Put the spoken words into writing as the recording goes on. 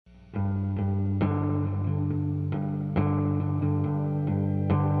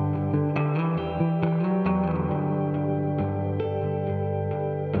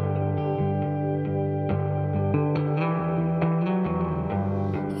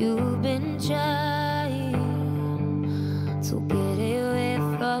You've been trying to get away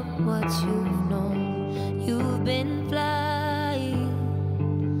from what you've known. You've been flying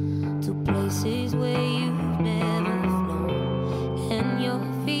to places where you've never flown, and your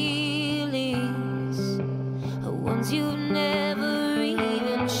feelings are ones you've never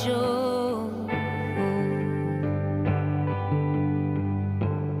even shown.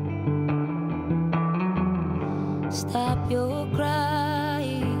 Stop your crying,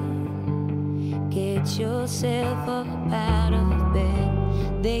 get yourself up out of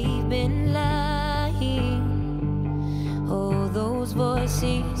bed. They've been lying, all those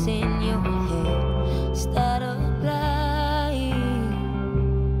voices in your head. Start applying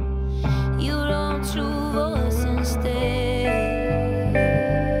your own true voice instead.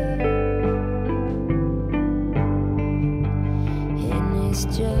 And it's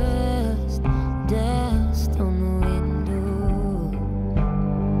just dust on the window,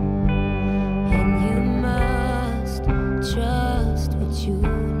 and you must trust what you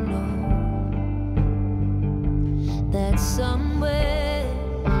know, that somewhere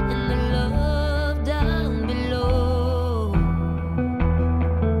in the love down below,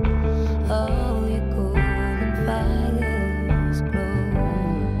 all your golden fires glow.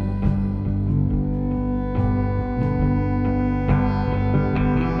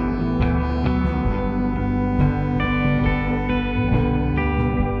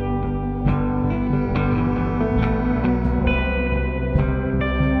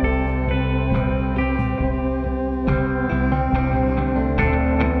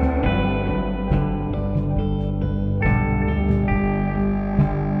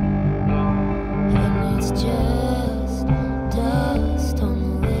 And it's just dust on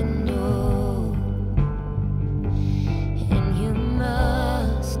the window, and you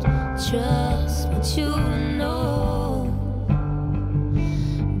must trust what you know,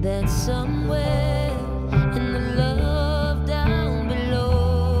 that somewhere